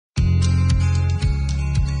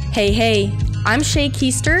Hey, I'm Shay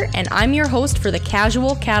Keister, and I'm your host for the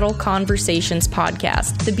Casual Cattle Conversations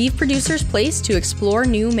podcast, the beef producer's place to explore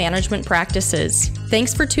new management practices.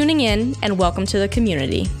 Thanks for tuning in, and welcome to the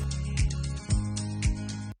community.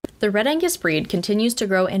 The Red Angus breed continues to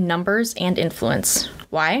grow in numbers and influence.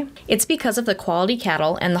 Why? It's because of the quality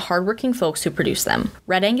cattle and the hardworking folks who produce them.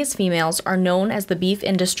 Red Angus females are known as the beef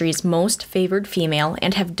industry's most favored female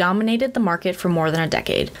and have dominated the market for more than a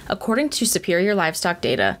decade. According to Superior Livestock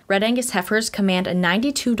data, Red Angus heifers command a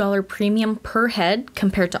 $92 premium per head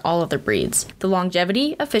compared to all other breeds. The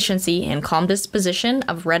longevity, efficiency, and calm disposition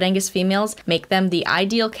of Red Angus females make them the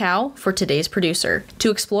ideal cow for today's producer.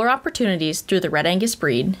 To explore opportunities through the Red Angus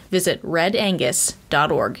breed, visit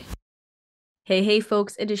redangus.org. Hey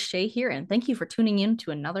folks, it is Shay here, and thank you for tuning in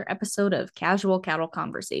to another episode of Casual Cattle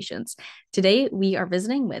Conversations. Today, we are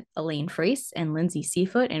visiting with Elaine Froese and Lyndsay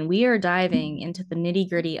Seafoot, and we are diving into the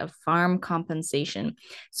nitty-gritty of farm compensation.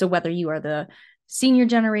 So whether you are the senior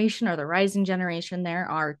generation or the rising generation, there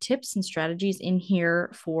are tips and strategies in here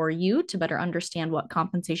for you to better understand what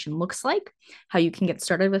compensation looks like, how you can get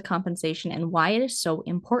started with compensation, and why it is so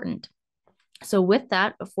important. So with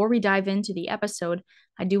that, before we dive into the episode,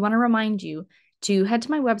 I do want to remind you to head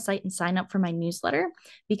to my website and sign up for my newsletter,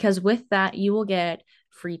 because with that, you will get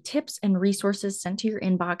free tips and resources sent to your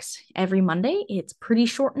inbox every Monday. It's pretty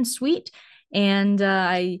short and sweet, and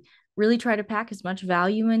I really try to pack as much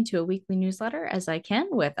value into a weekly newsletter as I can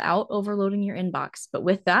without overloading your inbox. But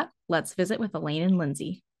with that, let's visit with Elaine and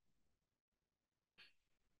Lyndsay.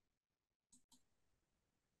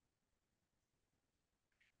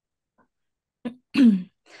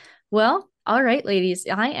 Well, all right, ladies,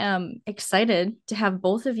 I am excited to have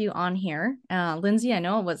both of you on here. Lyndsay, I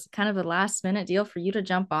know it was kind of a last minute deal for you to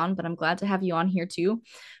jump on, but I'm glad to have you on here too.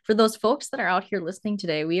 For those folks that are out here listening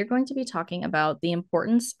today, we are going to be talking about the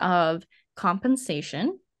importance of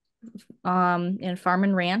compensation in on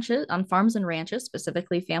farms and ranches,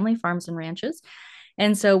 specifically family farms and ranches.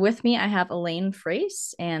 And so with me, I have Elaine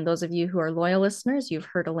Froese, and those of you who are loyal listeners, you've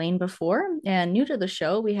heard Elaine before, and new to the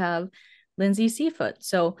show, we have Lyndsay Seafoot.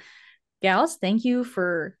 So gals, thank you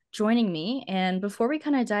for joining me. And before we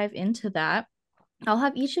kind of dive into that, I'll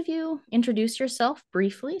have each of you introduce yourself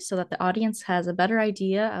briefly so that the audience has a better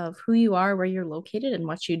idea of who you are, where you're located, and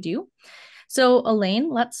what you do. So Elaine,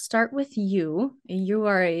 let's start with you. You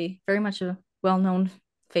are very much a well-known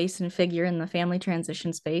face and figure in the family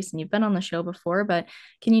transition space, and you've been on the show before, but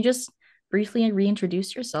can you just briefly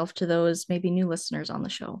reintroduce yourself to those maybe new listeners on the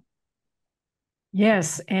show?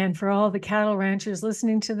 Yes, and for all the cattle ranchers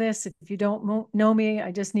listening to this, if you don't know me,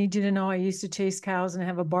 I just need you to know I used to chase cows and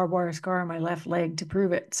have a barbed wire scar on my left leg to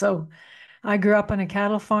prove it. So I grew up on a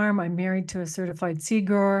cattle farm. I'm married to a certified seed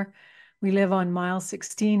grower. We live on mile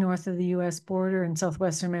 16 north of the U.S. border in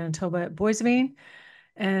southwestern Manitoba at Boissevain.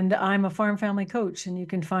 And I'm a farm family coach, and you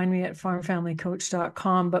can find me at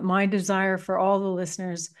farmfamilycoach.com. But my desire for all the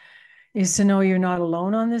listeners is to know you're not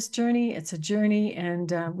alone on this journey. It's a journey,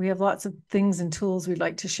 and we have lots of things and tools we'd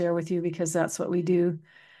like to share with you, because that's what we do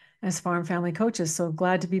as farm family coaches. So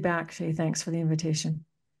glad to be back, Shay. Thanks for the invitation.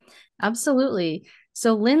 Absolutely.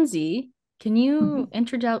 So Lyndsay, can you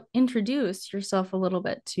introduce yourself a little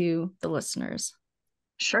bit to the listeners?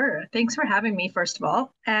 Sure. Thanks for having me, first of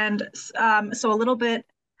all. And so a little bit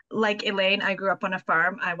like Elaine, I grew up on a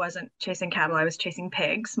farm. I wasn't chasing cattle, I was chasing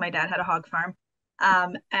pigs. My dad had a hog farm.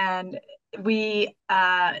 And we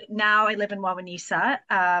now I live in Wawanesa,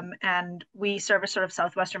 and we service sort of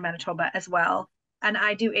southwestern Manitoba as well. And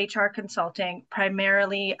I do HR consulting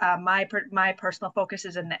primarily. My personal focus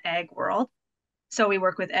is in the ag world. So we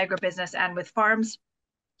work with agribusiness and with farms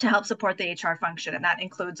to help support the HR function. And that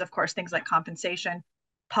includes, of course, things like compensation,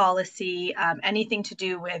 policy, anything to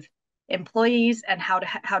do with employees and how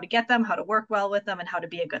to get them, how to work well with them, and how to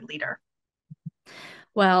be a good leader.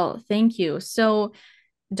 Well, thank you. So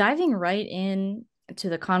diving right in to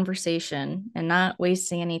the conversation and not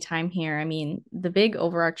wasting any time here, I mean, the big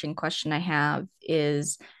overarching question I have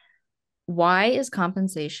is, why is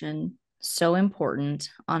compensation so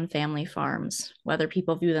important on family farms, whether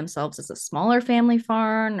people view themselves as a smaller family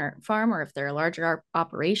farm or if they're a larger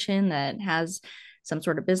operation that has some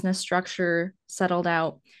sort of business structure settled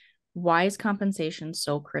out? Why is compensation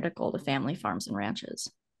so critical to family farms and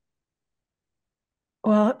ranches?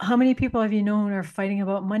 Well, how many people have you known are fighting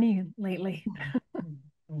about money lately?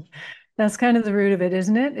 That's kind of the root of it,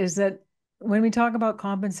 isn't it? Is that when we talk about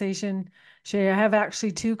compensation, Shay, I have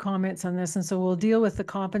actually two comments on this. And so we'll deal with the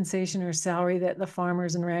compensation or salary that the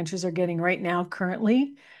farmers and ranchers are getting right now,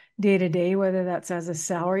 currently, day to day, whether that's as a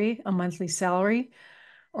salary, a monthly salary,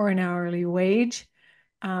 or an hourly wage.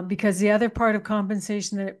 Because the other part of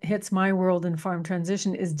compensation that hits my world in farm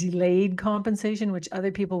transition is delayed compensation, which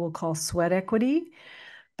other people will call sweat equity.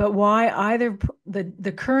 But why either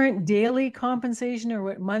the current daily compensation or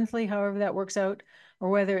what monthly, however that works out, or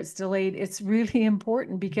whether it's delayed, it's really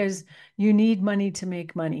important because you need money to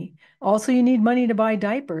make money. Also, you need money to buy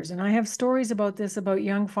diapers. And I have stories about this, about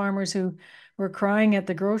young farmers who were crying at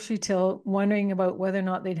the grocery till, wondering about whether or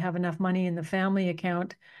not they'd have enough money in the family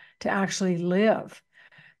account to actually live.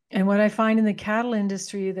 And what I find in the cattle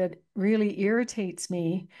industry that really irritates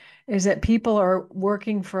me is that people are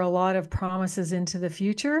working for a lot of promises into the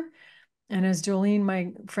future. And as Jolene,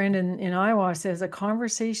 my friend in Iowa, says, a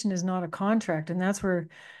conversation is not a contract. And that's where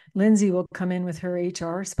Lyndsay will come in with her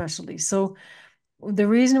HR specialty. So the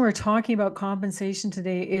reason we're talking about compensation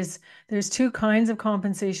today is there's two kinds of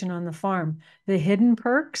compensation on the farm, the hidden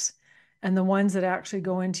perks and the ones that actually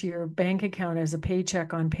go into your bank account as a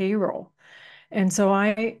paycheck on payroll. And so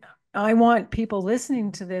I want people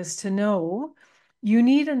listening to this to know you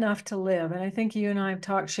need enough to live. And I think you and I have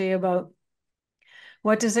talked, Shay, about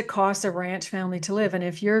what does it cost a ranch family to live? And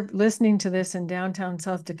if you're listening to this in downtown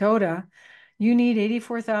South Dakota, you need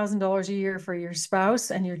 $84,000 a year for your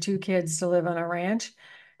spouse and your two kids to live on a ranch.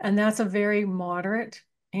 And that's a very moderate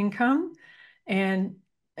income. And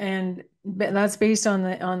that's based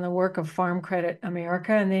on the work of Farm Credit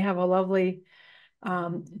America. And they have a lovely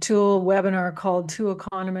tool webinar called Two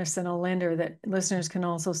Economists and a Lender that listeners can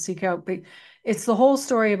also seek out. But it's the whole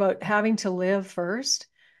story about having to live first.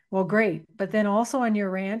 Well, great. But then also on your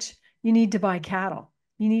ranch, you need to buy cattle.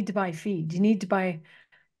 You need to buy feed. You need to buy,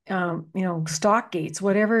 stock gates,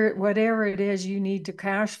 whatever it is you need to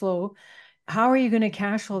cash flow. How are you going to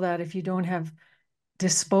cash flow that if you don't have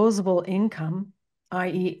disposable income,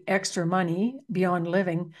 i.e. extra money beyond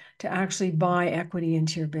living, to actually buy equity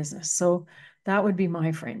into your business? So that would be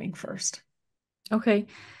my framing first. Okay.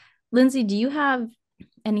 Lyndsay, do you have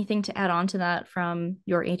anything to add on to that from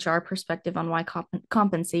your HR perspective on why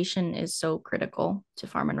compensation is so critical to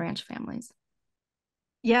farm and ranch families?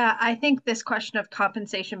 Yeah, I think this question of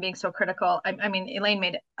compensation being so critical, I mean, Elaine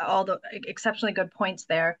made all the exceptionally good points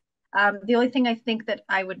there. The only thing I think that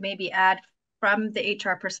I would maybe add from the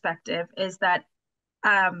HR perspective is that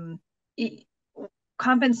um,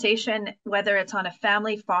 compensation, whether it's on a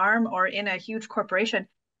family farm or in a huge corporation,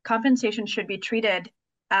 compensation should be treated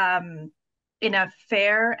in a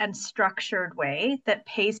fair and structured way that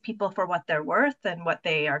pays people for what they're worth and what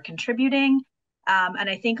they are contributing. And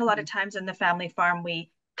I think a lot of times in the family farm,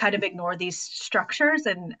 we kind of ignore these structures.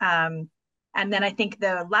 And then I think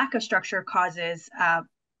the lack of structure causes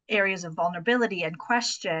areas of vulnerability and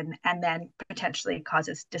question, and then potentially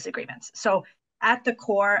causes disagreements. So at the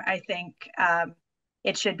core, I think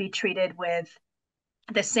it should be treated with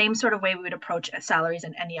the same sort of way we would approach salaries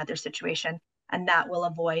in any other situation. And that will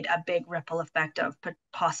avoid a big ripple effect of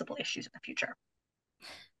possible issues in the future.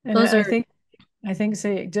 And I think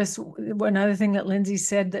say just one other thing that Lyndsay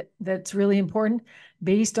said that's really important,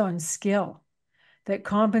 based on skill, that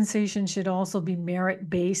compensation should also be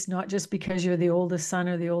merit-based, not just because you're the oldest son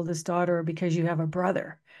or the oldest daughter or because you have a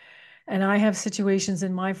brother. And I have situations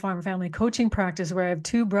in my farm family coaching practice where I have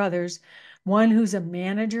two brothers, one who's a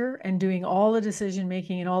manager and doing all the decision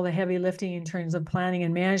making and all the heavy lifting in terms of planning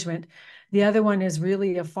and management. The other one is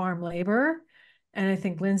really a farm laborer. And I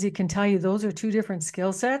think Lyndsay can tell you those are two different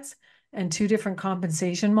skill sets and two different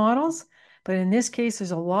compensation models. But in this case,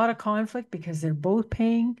 there's a lot of conflict because they're both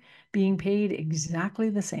being paid exactly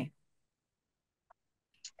the same.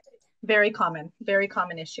 Very common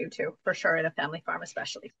issue too, for sure, in a family farm,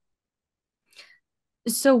 especially.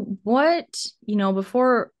 So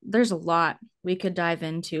before, there's a lot we could dive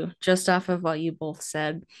into just off of what you both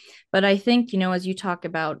said. But I think, as you talk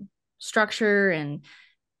about structure and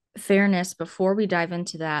fairness, before we dive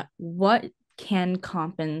into that, what can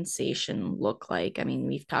compensation look like? I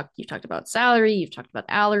mean, you've talked about salary, you've talked about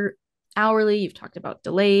hourly, you've talked about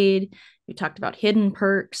delayed, you talked about hidden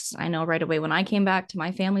perks. I know right away when I came back to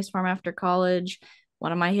my family's farm after college,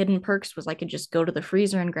 one of my hidden perks was I could just go to the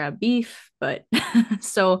freezer and grab beef. But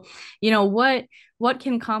so, what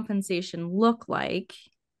can compensation look like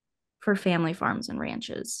for family farms and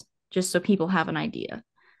ranches, just so people have an idea?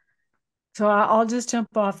 So I'll just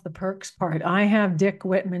jump off the perks part. I have Dick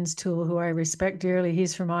Whitman's tool, who I respect dearly.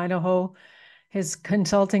 He's from Idaho. His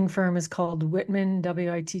consulting firm is called Whitman,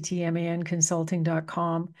 Wittman,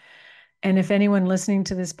 consulting.com. And if anyone listening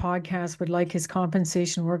to this podcast would like his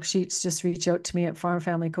compensation worksheets, just reach out to me at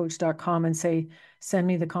farmfamilycoach.com and say, send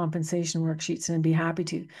me the compensation worksheets, and I'd be happy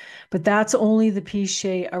to. But that's only the piece,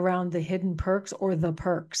 Shay, around the hidden perks or the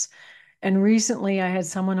perks. And recently I had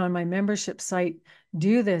someone on my membership site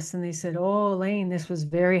do this, and they said, "Oh, Elaine, this was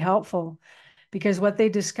very helpful." Because what they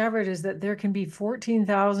discovered is that there can be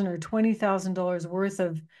 $14,000 or $20,000 worth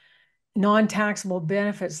of non-taxable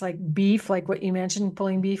benefits, like beef, like what you mentioned,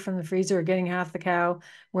 pulling beef from the freezer or getting half the cow,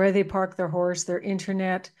 where they park their horse, their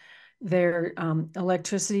internet, their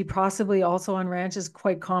electricity, possibly also on ranches,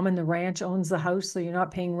 quite common. The ranch owns the house, so you're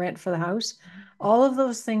not paying rent for the house. All of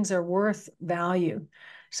those things are worth value.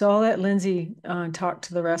 So I'll let Lyndsay talk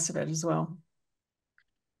to the rest of it as well.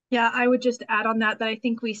 Yeah, I would just add on that I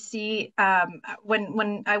think we see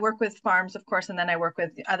when I work with farms, of course, and then I work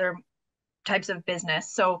with other types of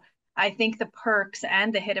business. So I think the perks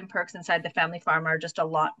and the hidden perks inside the family farm are just a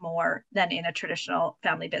lot more than in a traditional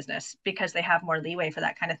family business because they have more leeway for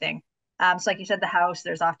that kind of thing. So like you said, the house,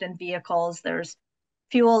 there's often vehicles, there's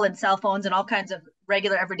fuel and cell phones and all kinds of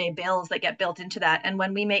regular everyday bills that get built into that. And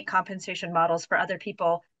when we make compensation models for other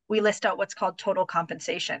people, we list out what's called total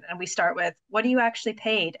compensation. And we start with what are you actually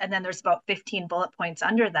paid? And then there's about 15 bullet points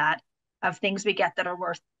under that of things we get that are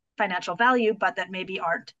worth financial value, but that maybe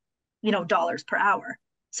aren't, dollars per hour.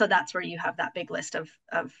 So that's where you have that big list of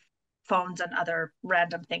phones and other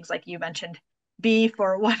random things like you mentioned, beef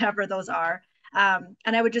or whatever those are. And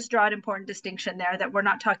I would just draw an important distinction there that we're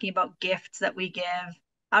not talking about gifts that we give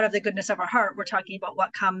out of the goodness of our heart. We're talking about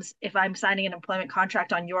what comes if I'm signing an employment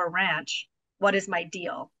contract on your ranch. What is my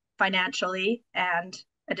deal financially and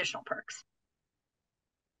additional perks?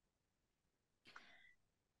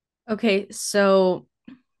 Okay, so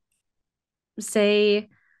say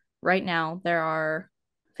right now there are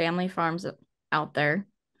family farms out there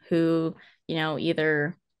who,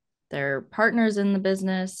 either they're partners in the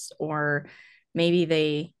business or maybe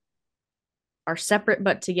they are separate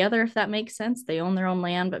but together, if that makes sense. They own their own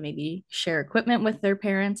land, but maybe share equipment with their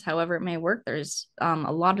parents, however it may work. There's a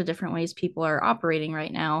lot of different ways people are operating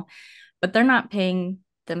right now, but they're not paying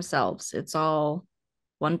themselves. It's all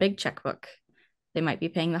one big checkbook. They might be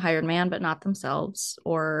paying the hired man, but not themselves,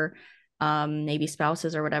 or maybe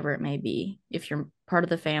spouses or whatever it may be. If you're part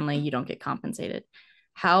of the family, you don't get compensated.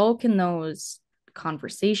 How can those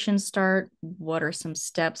conversations start? What are some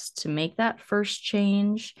steps to make that first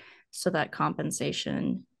change so that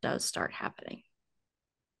compensation does start happening?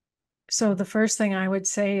 So the first thing I would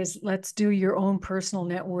say is let's do your own personal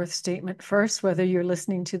net worth statement first, whether you're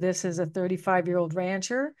listening to this as a 35-year-old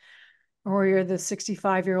rancher or you're the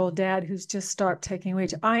 65-year-old dad who's just stopped taking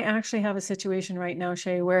wage. I actually have a situation right now,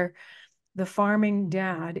 Shay, where the farming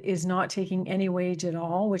dad is not taking any wage at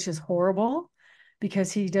all, which is horrible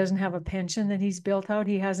because he doesn't have a pension that he's built out.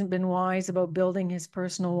 He hasn't been wise about building his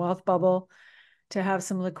personal wealth bubble to have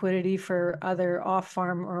some liquidity for other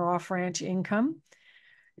off-farm or off-ranch income.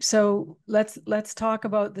 So let's talk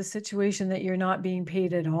about the situation that you're not being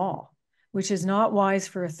paid at all, which is not wise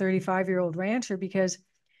for a 35-year-old rancher, because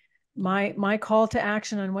my call to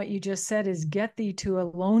action on what you just said is get thee to a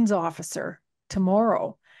loans officer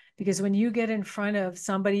tomorrow. Because when you get in front of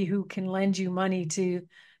somebody who can lend you money to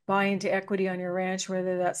buy into equity on your ranch,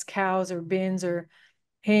 whether that's cows or bins or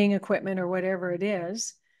haying equipment or whatever it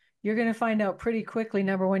is, you're going to find out pretty quickly,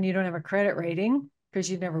 number one, you don't have a credit rating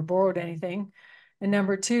because you've never borrowed anything. And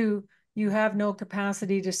number two, you have no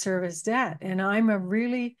capacity to service debt. And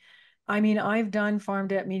I've done farm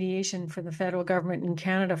debt mediation for the federal government in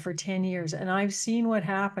Canada for 10 years, and I've seen what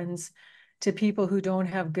happens to people who don't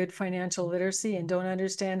have good financial literacy and don't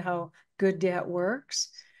understand how good debt works.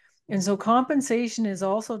 And so compensation is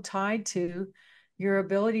also tied to your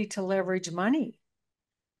ability to leverage money.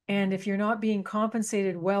 And if you're not being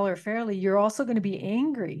compensated well or fairly, you're also going to be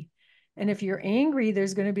angry. And if you're angry,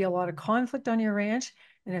 there's going to be a lot of conflict on your ranch.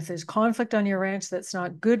 And if there's conflict on your ranch that's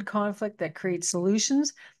not good conflict that creates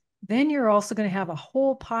solutions, then you're also going to have a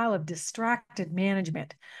whole pile of distracted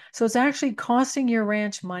management. So it's actually costing your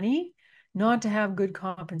ranch money not to have good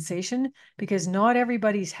compensation, because not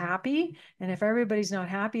everybody's happy. And if everybody's not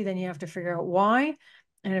happy, then you have to figure out why.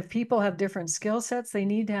 And if people have different skill sets, they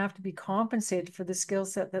need to have to be compensated for the skill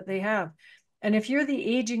set that they have. And if you're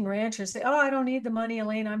the aging rancher and say, "Oh, I don't need the money,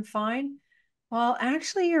 Elaine, I'm fine." Well,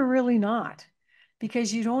 actually, you're really not,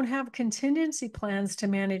 because you don't have contingency plans to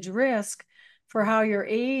manage risk for how your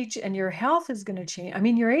age and your health is going to change. I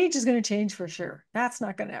mean, your age is going to change for sure. That's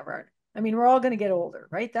not going to ever. I mean, we're all going to get older,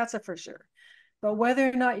 right? That's a for sure. But whether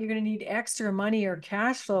or not you're going to need extra money or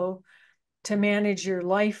cash flow to manage your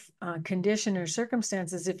life condition or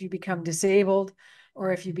circumstances, if you become disabled,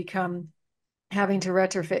 or if you become having to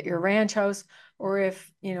retrofit your ranch house, or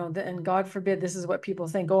if, and God forbid, this is what people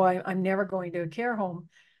think, oh, I'm never going to a care home.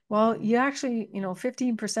 Well, you actually,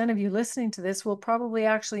 15% of you listening to this will probably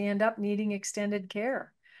actually end up needing extended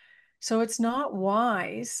care. So it's not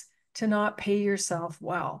wise to not pay yourself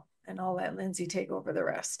well. And I'll let Lyndsay take over the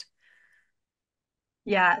rest.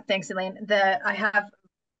 Yeah, thanks, Elaine. I have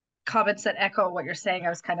comments that echo what you're saying. I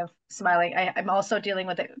was kind of smiling. I'm also dealing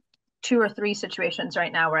with 2 or 3 situations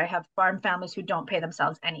right now where I have farm families who don't pay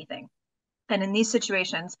themselves anything. And in these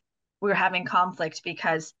situations, we're having conflict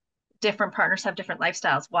because different partners have different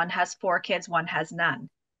lifestyles. One has 4 kids, one has none.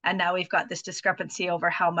 And now we've got this discrepancy over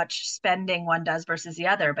how much spending one does versus the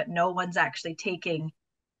other, but no one's actually taking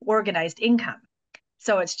organized income.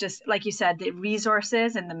 So it's just like you said, the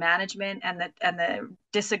resources and the management and the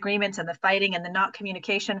disagreements and the fighting and the not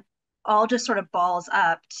communication all just sort of balls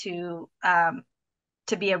up to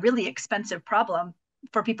be a really expensive problem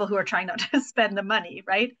for people who are trying not to spend the money,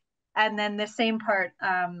 right? And then the same part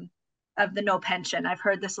of the no pension. I've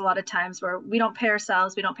heard this a lot of times where we don't pay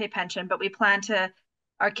ourselves, we don't pay pension, but we plan to,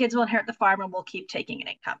 our kids will inherit the farm and we'll keep taking an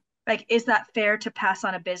income. Like, is that fair to pass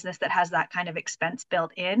on a business that has that kind of expense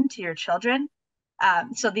built in to your children?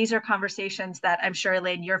 So these are conversations that I'm sure,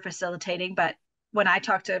 Elaine, you're facilitating, but when I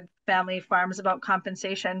talk to family farms about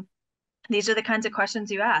compensation, these are the kinds of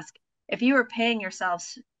questions you ask. If you were paying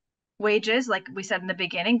yourselves wages, like we said in the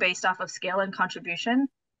beginning, based off of scale and contribution,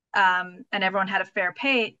 and everyone had a fair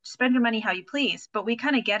pay, spend your money how you please. But we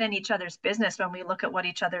kind of get in each other's business when we look at what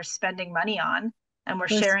each other's spending money on, and we're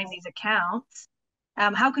sharing these accounts.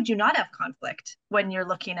 How could you not have conflict when you're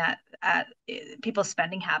looking at people's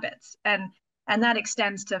spending habits? And that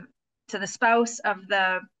extends to the spouse of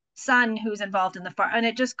the son who's involved in the farm, and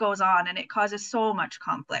it just goes on, and it causes so much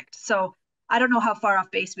conflict. So I don't know how far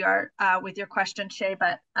off base we are with your question, Shay,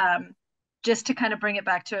 but just to kind of bring it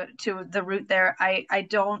back to the root there, I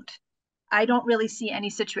don't really see any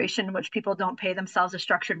situation in which people don't pay themselves a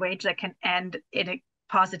structured wage that can end in a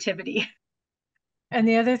positivity. And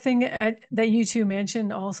the other thing that you two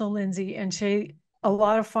mentioned also, Lyndsay and Shay, a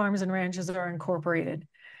lot of farms and ranches are incorporated.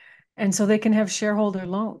 And so they can have shareholder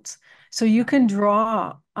loans. So you can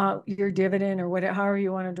draw your dividend or whatever, however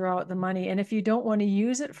you want to draw out the money. And if you don't want to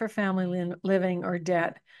use it for family living or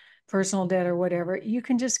debt, personal debt or whatever, you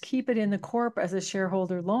can just keep it in the corp as a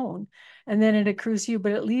shareholder loan. And then it accrues to you,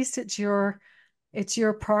 but at least it's your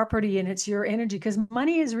property and it's your energy, because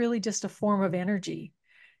money is really just a form of energy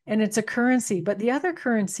and it's a currency. But the other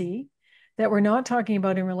currency that we're not talking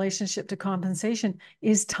about in relationship to compensation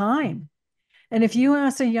is time. And if you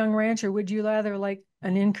ask a young rancher, would you rather like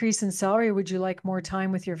an increase in salary or would you like more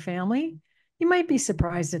time with your family? You might be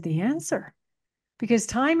surprised at the answer, because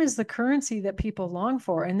time is the currency that people long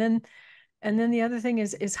for. And then the other thing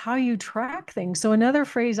is how you track things. So another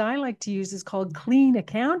phrase I like to use is called clean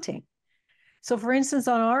accounting. So for instance,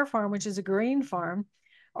 on our farm, which is a grain farm,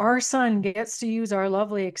 our son gets to use our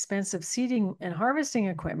lovely expensive seeding and harvesting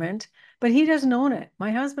equipment, but he doesn't own it. My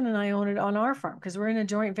husband and I own it on our farm because we're in a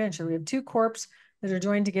joint venture. We have 2 corps that are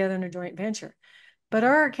joined together in a joint venture. But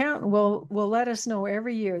our accountant will let us know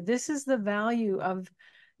every year, this is the value of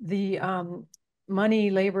the money,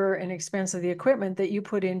 labor, and expense of the equipment that you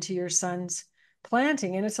put into your son's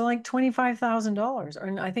planting. And it's like $25,000.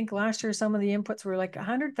 And I think last year, some of the inputs were like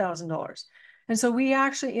 $100,000. And so we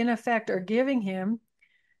actually, in effect, are giving him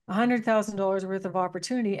 $100,000 worth of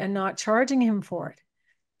opportunity and not charging him for it.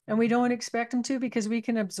 And we don't expect him to, because we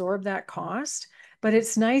can absorb that cost. But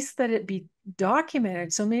it's nice that it be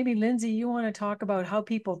documented. So maybe, Lyndsay, you want to talk about how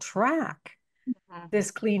people track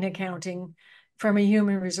this clean accounting from a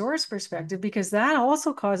human resource perspective, because that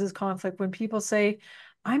also causes conflict when people say,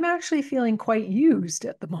 I'm actually feeling quite used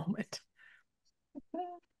at the moment.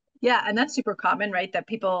 Yeah, and that's super common, right? That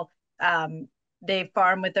people they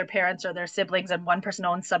farm with their parents or their siblings, and one person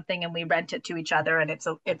owns something, and we rent it to each other, and it's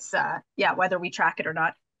yeah, whether we track it or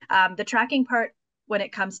not. The tracking part, when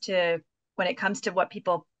it comes to what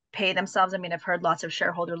people pay themselves, I mean, I've heard lots of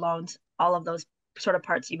shareholder loans, all of those sort of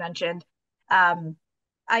parts you mentioned.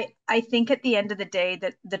 I think at the end of the day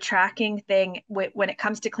that the tracking thing, when it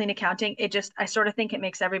comes to clean accounting, I sort of think it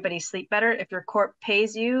makes everybody sleep better. If your corp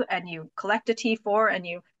pays you and you collect a T4 and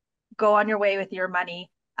you go on your way with your money,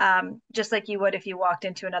 just like you would if you walked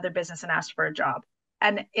into another business and asked for a job.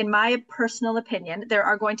 And in my personal opinion, there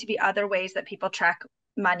are going to be other ways that people track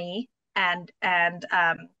money and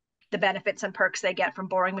the benefits and perks they get from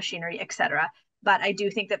borrowing machinery, et cetera. But I do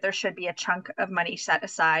think that there should be a chunk of money set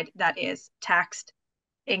aside that is taxed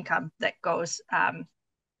income that goes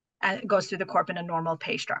through the corp in a normal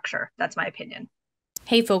pay structure. That's my opinion.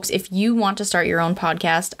 Hey folks, if you want to start your own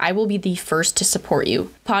podcast, I will be the first to support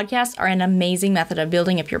you. Podcasts are an amazing method of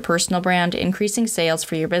building up your personal brand, increasing sales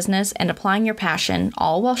for your business, and applying your passion,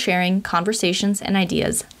 all while sharing conversations and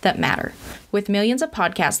ideas that matter. With millions of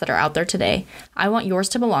podcasts that are out there today, I want yours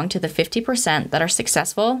to belong to the 50% that are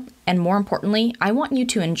successful, and more importantly, I want you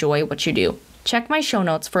to enjoy what you do. Check my show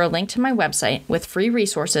notes for a link to my website with free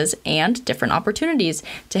resources and different opportunities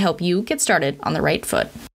to help you get started on the right foot.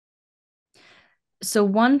 So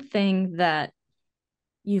one thing that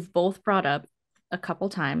you've both brought up a couple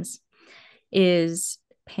times is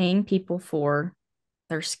paying people for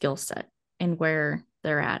their skill set and where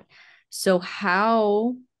they're at. So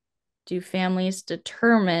how do families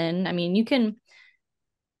determine, I mean, you can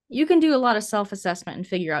do a lot of self-assessment and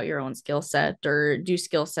figure out your own skill set or do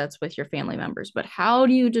skill sets with your family members, but how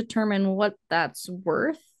do you determine what that's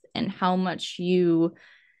worth and how much you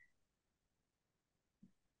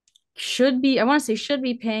should be, I want to say should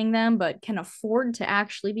be paying them, but can afford to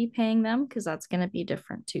actually be paying them? Because that's going to be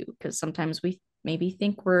different too. Because sometimes we maybe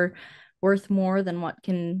think we're worth more than what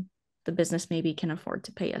the business maybe can afford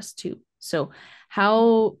to pay us too. So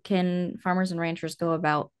how can farmers and ranchers go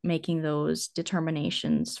about making those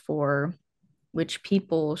determinations for which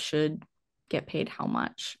people should get paid how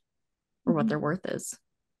much or what their worth is?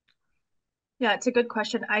 Yeah, it's a good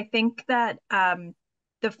question. I think that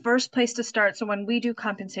the first place to start, so when we do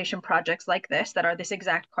compensation projects like this that are this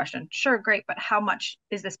exact question, sure, great, but how much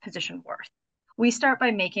is this position worth? We start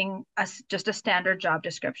by making just a standard job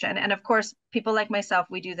description. And of course, people like myself,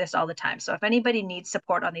 we do this all the time. So if anybody needs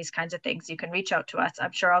support on these kinds of things, you can reach out to us.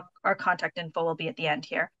 I'm sure our contact info will be at the end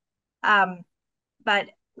here. But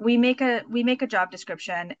we make a job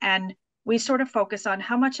description and we sort of focus on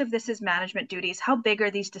how much of this is management duties, how big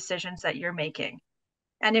are these decisions that you're making?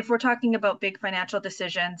 And if we're talking about big financial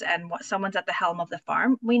decisions and what someone's at the helm of the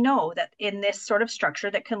farm, we know that in this sort of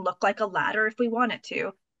structure that can look like a ladder if we want it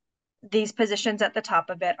to, these positions at the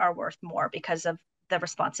top of it are worth more because of the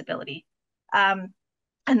responsibility. And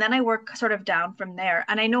then I work sort of down from there.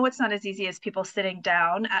 And I know it's not as easy as people sitting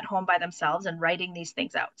down at home by themselves and writing these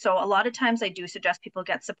things out. So a lot of times I do suggest people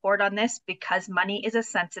get support on this because money is a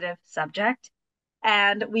sensitive subject.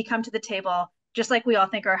 And we come to the table, just like we all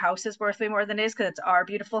think our house is worth way more than it is because it's our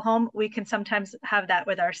beautiful home, we can sometimes have that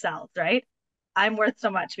with ourselves, right? I'm worth so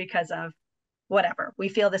much because of whatever. We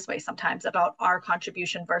feel this way sometimes about our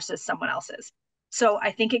contribution versus someone else's. So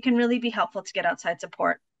I think it can really be helpful to get outside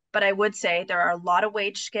support. But I would say there are a lot of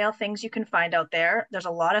wage scale things you can find out there. There's a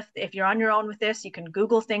lot of, if you're on your own with this, you can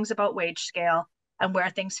Google things about wage scale and where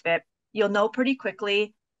things fit. You'll know pretty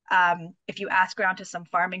quickly if you ask around to some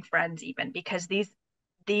farming friends even, because these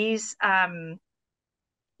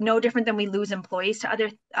no different than we lose employees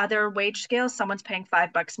to other wage scales. Someone's paying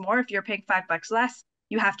 $5 more. If you're paying $5 less,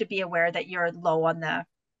 you have to be aware that you're low on the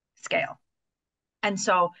scale. And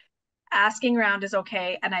so asking around is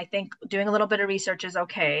okay. And I think doing a little bit of research is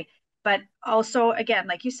okay. But also, again,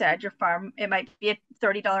 like you said, your farm, it might be a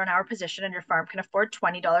 $30 an hour position and your farm can afford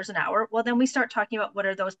 $20 an hour. Well, then we start talking about what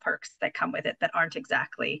are those perks that come with it that aren't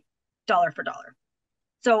exactly dollar for dollar.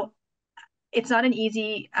 So it's not an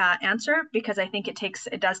easy answer because I think it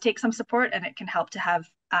does take some support and it can help to have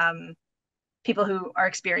people who are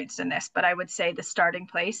experienced in this. But I would say the starting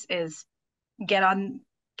place is get on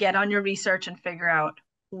your research and figure out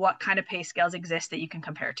what kind of pay scales exist that you can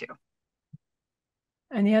compare to.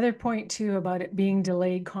 And the other point too about it being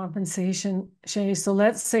delayed compensation, Shay. So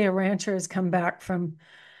let's say a rancher has come back from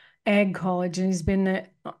ag college and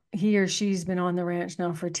he or she's been on the ranch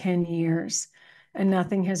now for 10 years and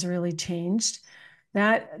nothing has really changed.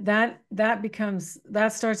 That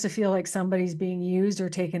starts to feel like somebody's being used or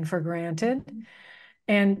taken for granted.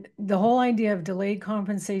 And the whole idea of delayed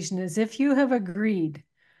compensation is if you have agreed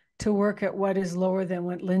to work at what is lower than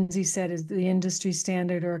what Lyndsay said is the industry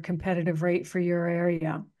standard or a competitive rate for your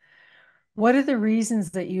area, what are the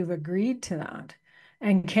reasons that you've agreed to that?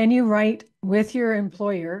 And can you write with your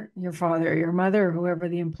employer, your father, your mother, or whoever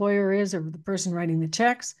the employer is, or the person writing the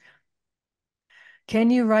checks,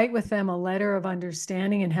 can you write with them a letter of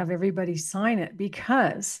understanding and have everybody sign it?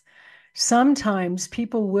 Because sometimes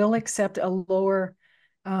people will accept a lower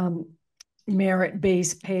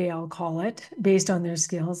merit-based pay, I'll call it, based on their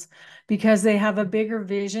skills, because they have a bigger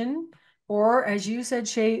vision, or as you said,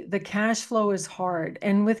 Shay, the cash flow is hard.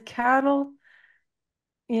 And with cattle,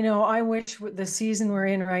 I wish the season we're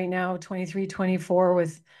in right now, 23, 24,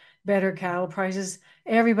 with better cattle prices,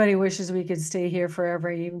 everybody wishes we could stay here forever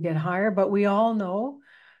and even get higher, but we all know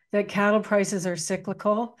that cattle prices are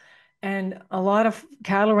cyclical And a lot of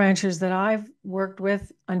cattle ranchers that I've worked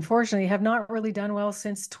with, unfortunately, have not really done well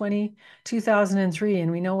since 2003.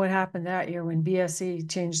 And we know what happened that year when BSE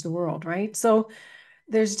changed the world, right? So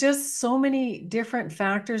there's just so many different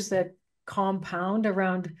factors that compound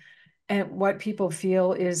around and what people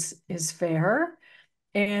feel is fair.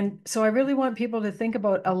 And so I really want people to think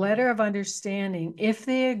about a letter of understanding if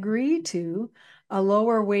they agree to a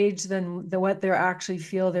lower wage than what they actually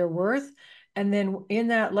feel they're worth. And then in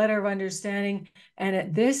that letter of understanding, and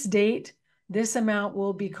at this date, this amount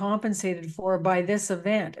will be compensated for by this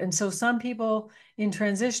event. And so some people in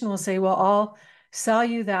transition will say, well, I'll sell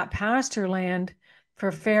you that pasture land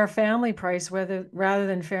for fair family price rather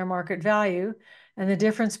than fair market value. And the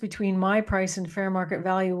difference between my price and fair market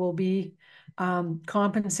value will be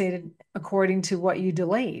compensated according to what you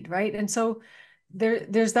delayed, right? And so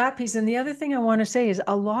there's that piece. And the other thing I want to say is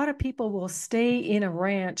a lot of people will stay in a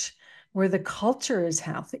ranch where the culture is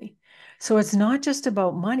healthy. So it's not just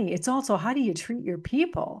about money. It's also, how do you treat your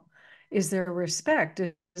people? Is there respect?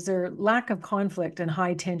 Is there lack of conflict and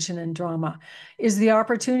high tension and drama? Is the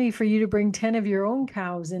opportunity for you to bring 10 of your own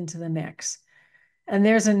cows into the mix? And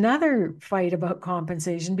there's another fight about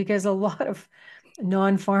compensation because a lot of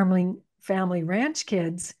non-farming family ranch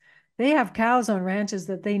kids, they have cows on ranches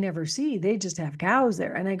that they never see. They just have cows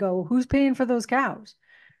there. And I go, who's paying for those cows?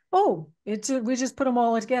 Oh, we just put them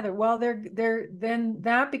all together. Well, then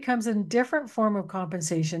that becomes a different form of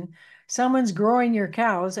compensation. Someone's growing your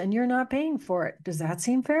cows and you're not paying for it. Does that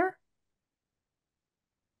seem fair?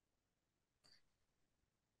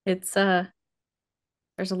 It's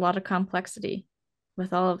there's a lot of complexity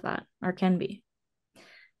with all of that, or can be.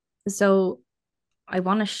 So I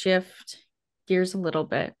want to shift gears a little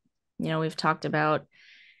bit. We've talked about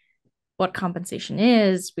what compensation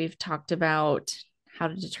is, we've talked about how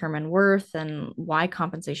to determine worth and why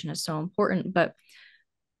compensation is so important, but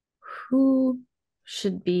who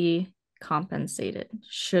should be compensated?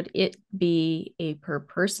 Should it be a per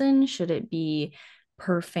person? Should it be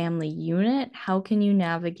per family unit? How can you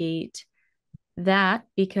navigate that?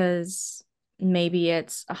 Because maybe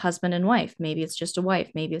it's a husband and wife, maybe it's just a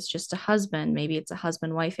wife, maybe it's just a husband, maybe it's a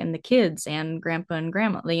husband, wife, and the kids and grandpa and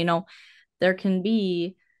grandma. There can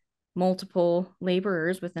be multiple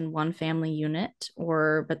laborers within one family unit,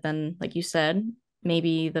 but then, like you said,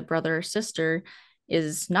 maybe the brother or sister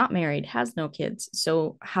is not married, has no kids.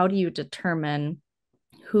 So how do you determine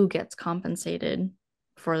who gets compensated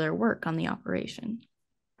for their work on the operation?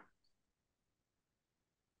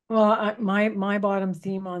 Well, my bottom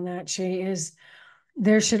theme on that, Shay, is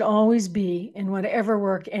there should always be, in whatever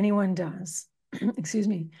work anyone does, excuse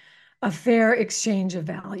me, a fair exchange of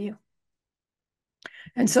value.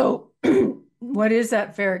 And so what is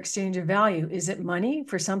that fair exchange of value? Is it money?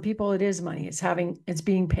 For some people, it is money. It's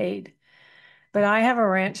being paid. But I have a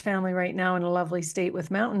ranch family right now in a lovely state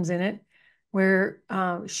with mountains in it, where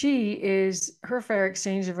her fair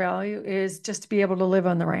exchange of value is just to be able to live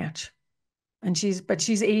on the ranch. And she's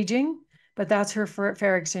aging, but that's her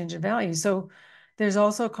fair exchange of value. So there's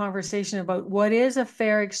also a conversation about what is a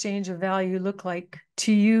fair exchange of value look like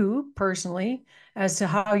to you personally as to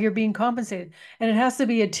how you're being compensated. And it has to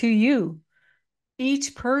be a to you.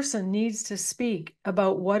 Each person needs to speak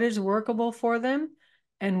about what is workable for them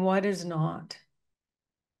and what is not.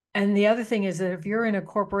 And the other thing is that if you're in a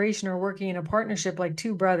corporation or working in a partnership like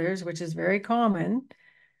two brothers, which is very common,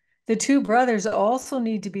 the two brothers also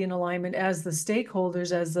need to be in alignment as the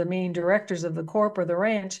stakeholders, as the main directors of the corp or the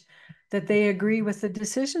ranch, that they agree with the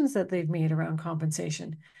decisions that they've made around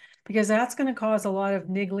compensation. Because that's going to cause a lot of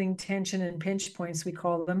niggling tension and pinch points, we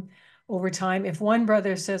call them, over time. If one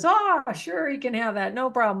brother says, oh, sure, he can have that,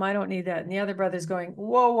 no problem, I don't need that. And the other brother's going,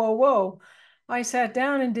 whoa, whoa, whoa. I sat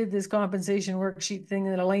down and did this compensation worksheet thing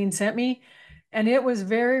that Elaine sent me, and it was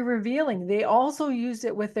very revealing. They also used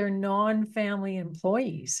it with their non-family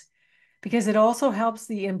employees, because it also helps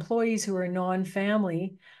the employees who are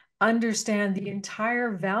non-family understand the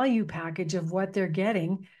entire value package of what they're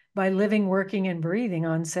getting by living, working, and breathing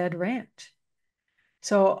on said ranch.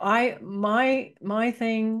 So my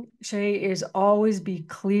thing, Shay, is always be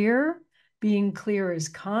clear. Being clear is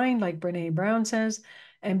kind, like Brene Brown says,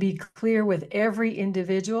 and be clear with every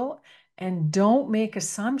individual, and don't make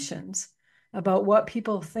assumptions about what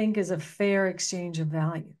people think is a fair exchange of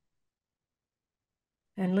value.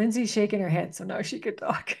 And Lyndsay's shaking her head, so now she could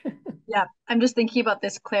talk. Yeah, I'm just thinking about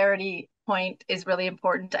this clarity point is really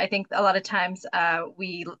important. I think a lot of times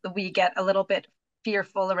we get a little bit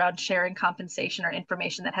fearful around sharing compensation or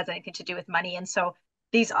information that has anything to do with money. And so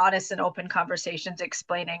these honest and open conversations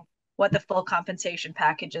explaining what the full compensation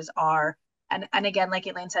packages are. And again, like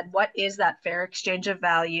Elaine said, what is that fair exchange of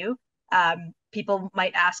value? People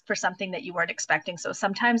might ask for something that you weren't expecting. So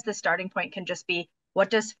sometimes the starting point can just be, what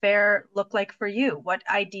does fair look like for you? What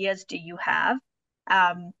ideas do you have?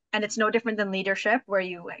 And it's no different than leadership, where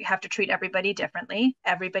you have to treat everybody differently.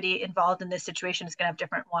 Everybody involved in this situation is going to have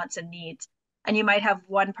different wants and needs. And you might have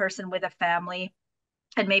one person with a family,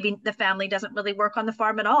 and maybe the family doesn't really work on the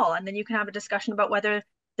farm at all. And then you can have a discussion about whether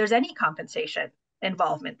there's any compensation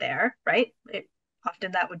involvement there, right?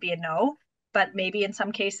 Often that would be a no, but maybe in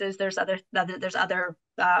some cases there's other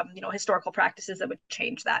historical practices that would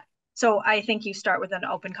change that. So I think you start with an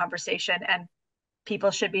open conversation, and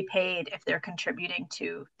people should be paid if they're contributing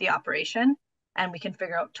to the operation, and we can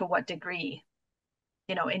figure out to what degree,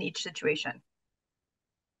 in each situation.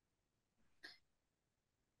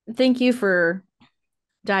 Thank you for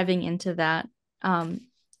diving into that.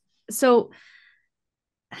 So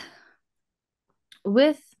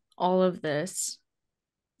with all of this,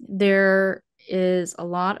 there is a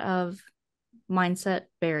lot of mindset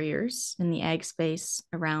barriers in the ag space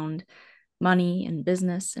around money and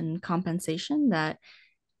business and compensation that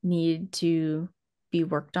need to be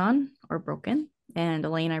worked on or broken. And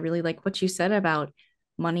Elaine, I really like what you said about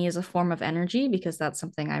money as a form of energy, because that's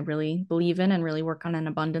something I really believe in and really work on an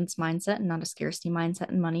abundance mindset and not a scarcity mindset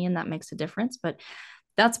in money. And that makes a difference. But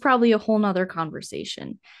that's probably a whole nother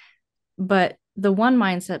conversation. But the one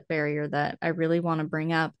mindset barrier that I really want to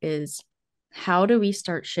bring up is, how do we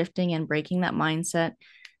start shifting and breaking that mindset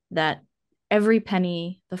that every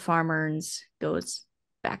penny the farm earns goes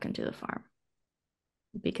back into the farm?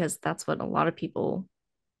 Because that's what a lot of people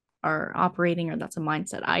are operating, or that's a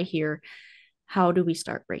mindset I hear. How do we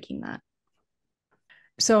start breaking that?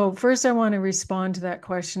 So first, I want to respond to that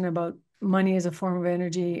question about money as a form of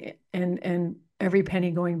energy and every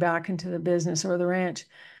penny going back into the business or the ranch.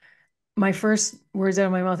 My first words out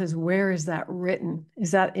of my mouth is, where is that written?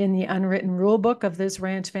 Is that in the unwritten rule book of this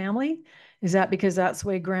ranch family? Is that because that's the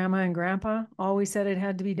way grandma and grandpa always said it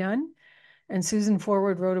had to be done? And Susan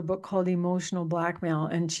Forward wrote a book called Emotional Blackmail,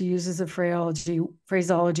 and she uses a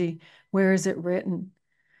phraseology, where is it written?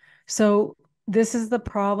 So this is the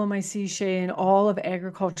problem I see, Shay, in all of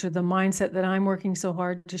agriculture. The mindset that I'm working so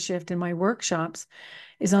hard to shift in my workshops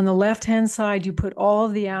is, on the left-hand side, you put all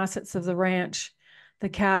of the assets of the ranch, the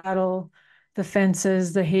cattle, the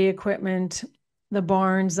fences, the hay equipment, the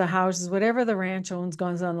barns, the houses, whatever the ranch owns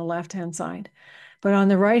goes on the left-hand side. But on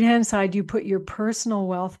the right-hand side, you put your personal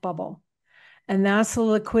wealth bubble. And that's the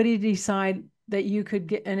liquidity side that you could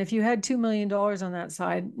get. And if you had $2 million on that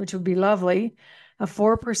side, which would be lovely, a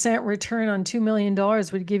 4% return on $2 million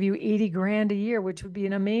would give you 80 grand a year, which would be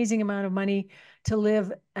an amazing amount of money to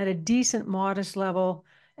live at a decent, modest level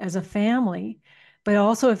as a family. But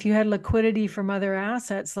also, if you had liquidity from other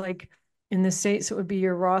assets, like in the States, it would be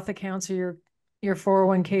your Roth accounts or your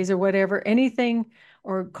 401ks or whatever, anything,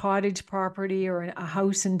 or cottage property or a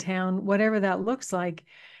house in town, whatever that looks like,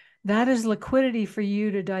 that is liquidity for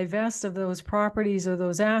you to divest of those properties or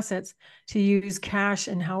those assets to use cash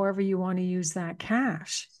and however you want to use that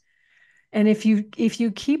cash. And if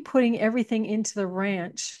you keep putting everything into the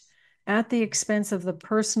ranch at the expense of the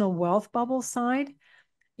personal wealth bubble side,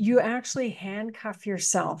 you actually handcuff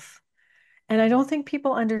yourself. And I don't think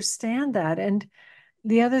people understand that. And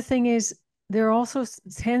the other thing is, there also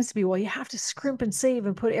tends to be, well, you have to scrimp and save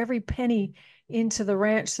and put every penny into the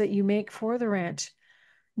ranch that you make for the ranch.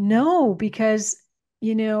 No, because,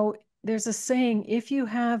 there's a saying, if you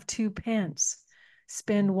have 2 pence,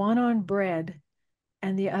 spend one on bread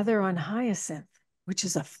and the other on hyacinth, which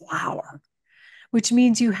is a flower, which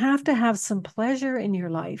means you have to have some pleasure in your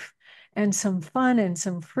life and some fun and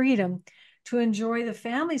some freedom to enjoy the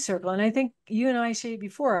family circle. And I think you and I said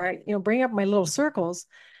before, I bring up my little circles,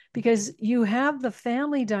 because you have the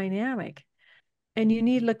family dynamic. And you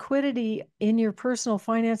need liquidity in your personal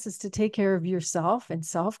finances to take care of yourself and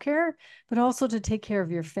self-care, but also to take care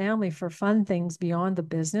of your family for fun things beyond the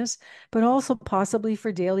business, but also possibly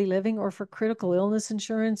for daily living or for critical illness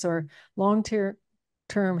insurance or long-term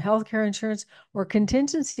healthcare insurance or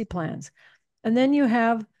contingency plans. And then you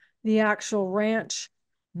have the actual ranch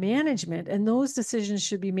management, and those decisions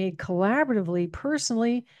should be made collaboratively,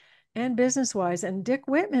 personally, and business-wise. And Dick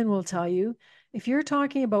Whitman will tell you, if you're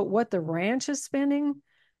talking about what the ranch is spending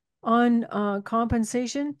on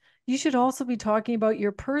compensation, you should also be talking about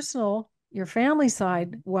your family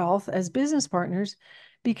side wealth as business partners,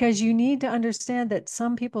 because you need to understand that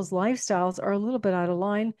some people's lifestyles are a little bit out of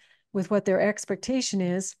line with what their expectation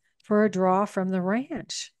is for a draw from the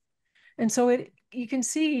ranch. And so you can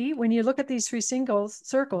see, when you look at these three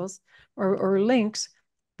circles or links,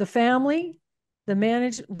 the family,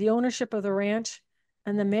 the ownership of the ranch,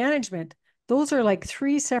 and the management, Those are like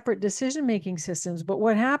three separate decision-making systems. But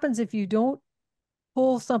what happens if you don't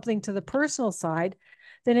pull something to the personal side,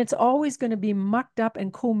 then it's always going to be mucked up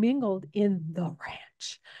and commingled in the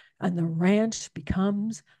ranch. And the ranch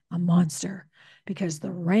becomes a monster because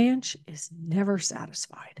the ranch is never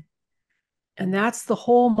satisfied. And that's the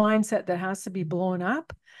whole mindset that has to be blown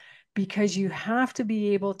up, because you have to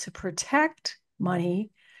be able to protect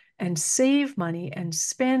money and save money and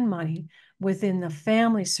spend money within the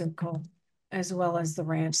family circle as well as the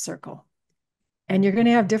ranch circle. And you're going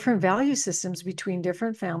to have different value systems between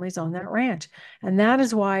different families on that ranch. And that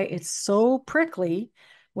is why it's so prickly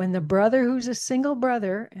when the brother who's a single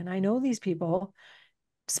brother, and I know these people,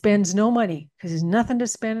 spends no money because there's nothing to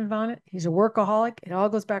spend on it. He's a workaholic. It all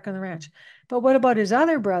goes back on the ranch. But what about his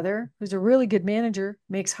other brother, who's a really good manager,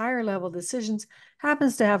 makes higher level decisions,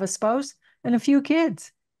 happens to have a spouse and a few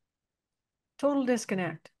kids? Total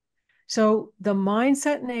disconnect. So the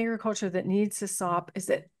mindset in agriculture that needs to stop is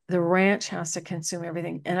that the ranch has to consume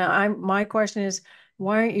everything. And my question is,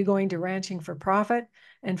 why aren't you going to ranching for profit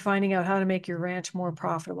and finding out how to make your ranch more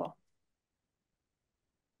profitable?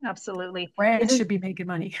 Absolutely. Ranch should be making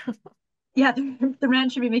money. Yeah, the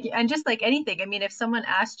ranch should be making, and just like anything, I mean, if someone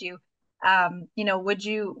asked you, would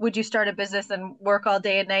you start a business and work all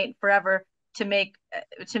day and night forever to make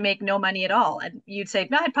no money at all? And you'd say,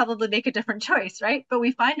 no, I'd probably make a different choice, right? But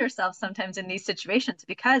we find ourselves sometimes in these situations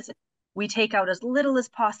because we take out as little as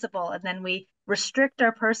possible and then we restrict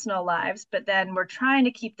our personal lives, but then we're trying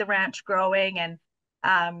to keep the ranch growing and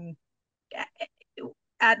um,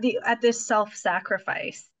 at this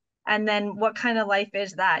self-sacrifice. And then what kind of life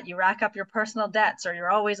is that? You rack up your personal debts, or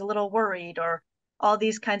you're always a little worried, or all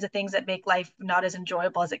these kinds of things that make life not as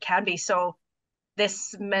enjoyable as it can be. So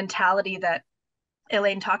this mentality that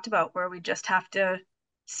Elaine talked about, where we just have to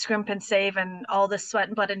scrimp and save, and all the sweat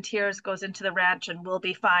and blood and tears goes into the ranch, and we'll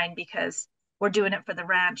be fine because we're doing it for the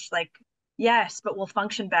ranch. Like, yes, but we'll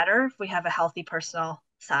function better if we have a healthy personal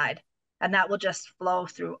side. And that will just flow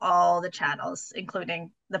through all the channels,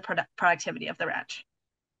 including the productivity of the ranch.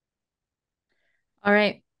 All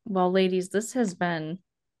right. Well, ladies, this has been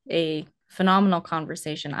a phenomenal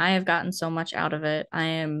conversation. I have gotten so much out of it.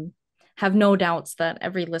 Have no doubts that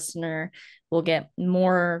every listener will get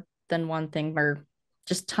more than one thing, or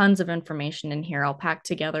just tons of information in here I'll pack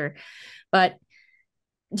together. But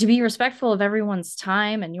to be respectful of everyone's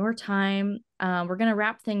time and your time, we're going to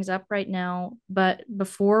wrap things up right now. But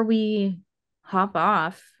before we hop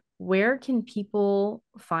off, where can people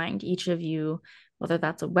find each of you, whether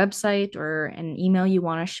that's a website or an email you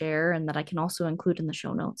want to share and that I can also include in the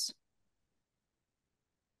show notes?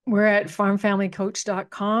 We're at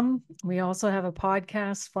farmfamilycoach.com. We also have a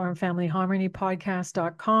podcast,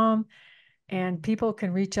 farmfamilyharmonypodcast.com. And people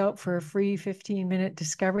can reach out for a free 15-minute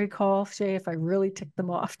discovery call. Shay, if I really ticked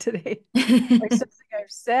them off today, like something I've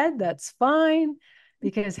said, that's fine,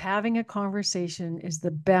 because having a conversation is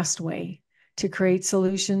the best way to create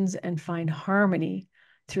solutions and find harmony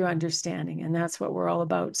through understanding. And that's what we're all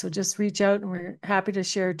about. So just reach out, and we're happy to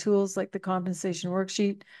share tools like the compensation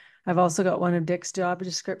worksheet. I've also got one of Dick's job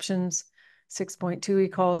descriptions, 6.2 he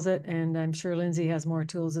calls it, and I'm sure Lyndsay has more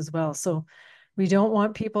tools as well. So we don't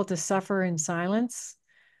want people to suffer in silence.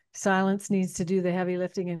 Silence needs to do the heavy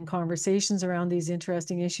lifting in conversations around these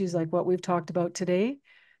interesting issues like what we've talked about today,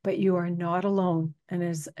 but you are not alone. And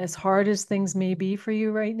as hard as things may be for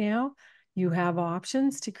you right now, you have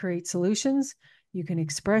options to create solutions. You can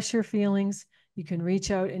express your feelings, you can reach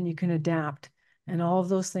out, and you can adapt. And all of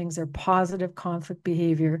those things are positive conflict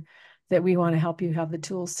behavior that we want to help you have the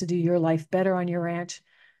tools to do your life better on your ranch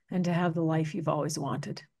and to have the life you've always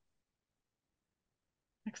wanted.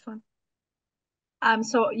 Excellent.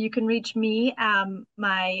 So you can reach me.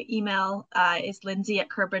 My email is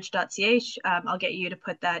lyndsay@curbridge.ch. I'll get you to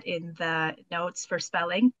put that in the notes for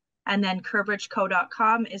spelling. And then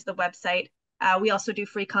curbridgeco.com is the website. We also do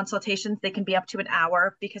free consultations. They can be up to an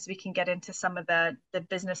hour because we can get into some of the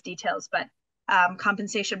business details. But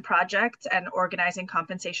compensation projects and organizing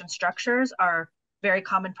compensation structures are very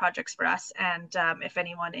common projects for us. And if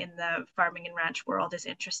anyone in the farming and ranch world is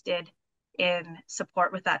interested in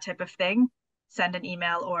support with that type of thing, send an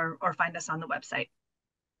email or find us on the website.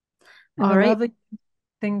 And all right. Lovely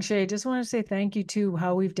thing, Shay, just want to say thank you to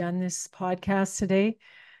how we've done this podcast today.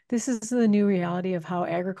 This is the new reality of how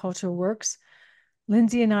agriculture works.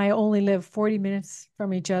 Lyndsay and I only live 40 minutes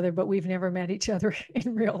from each other, but we've never met each other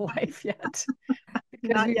in real life yet.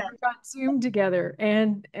 Because we've got Zoom together.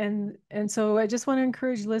 And so I just want to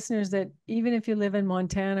encourage listeners that even if you live in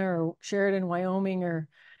Montana or Sheridan, Wyoming, or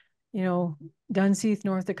Dunseith,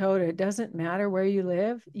 North Dakota, it doesn't matter where you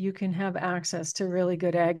live, you can have access to really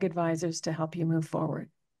good ag advisors to help you move forward.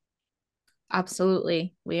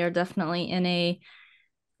 Absolutely. We are definitely in a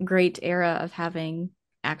great era of having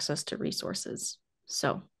access to resources.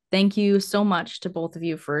 So thank you so much to both of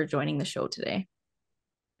you for joining the show today.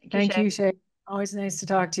 Thank you, Shay. Always nice to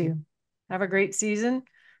talk to you. Have a great season.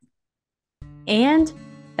 And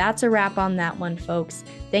that's a wrap on that one, folks.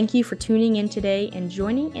 Thank you for tuning in today and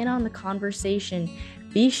joining in on the conversation.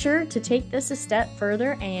 Be sure to take this a step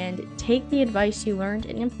further and take the advice you learned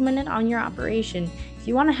and implement it on your operation. If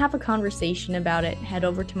you want to have a conversation about it, head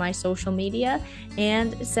over to my social media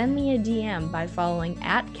and send me a DM by following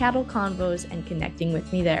 @Cattle Convos and connecting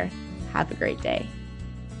with me there. Have a great day.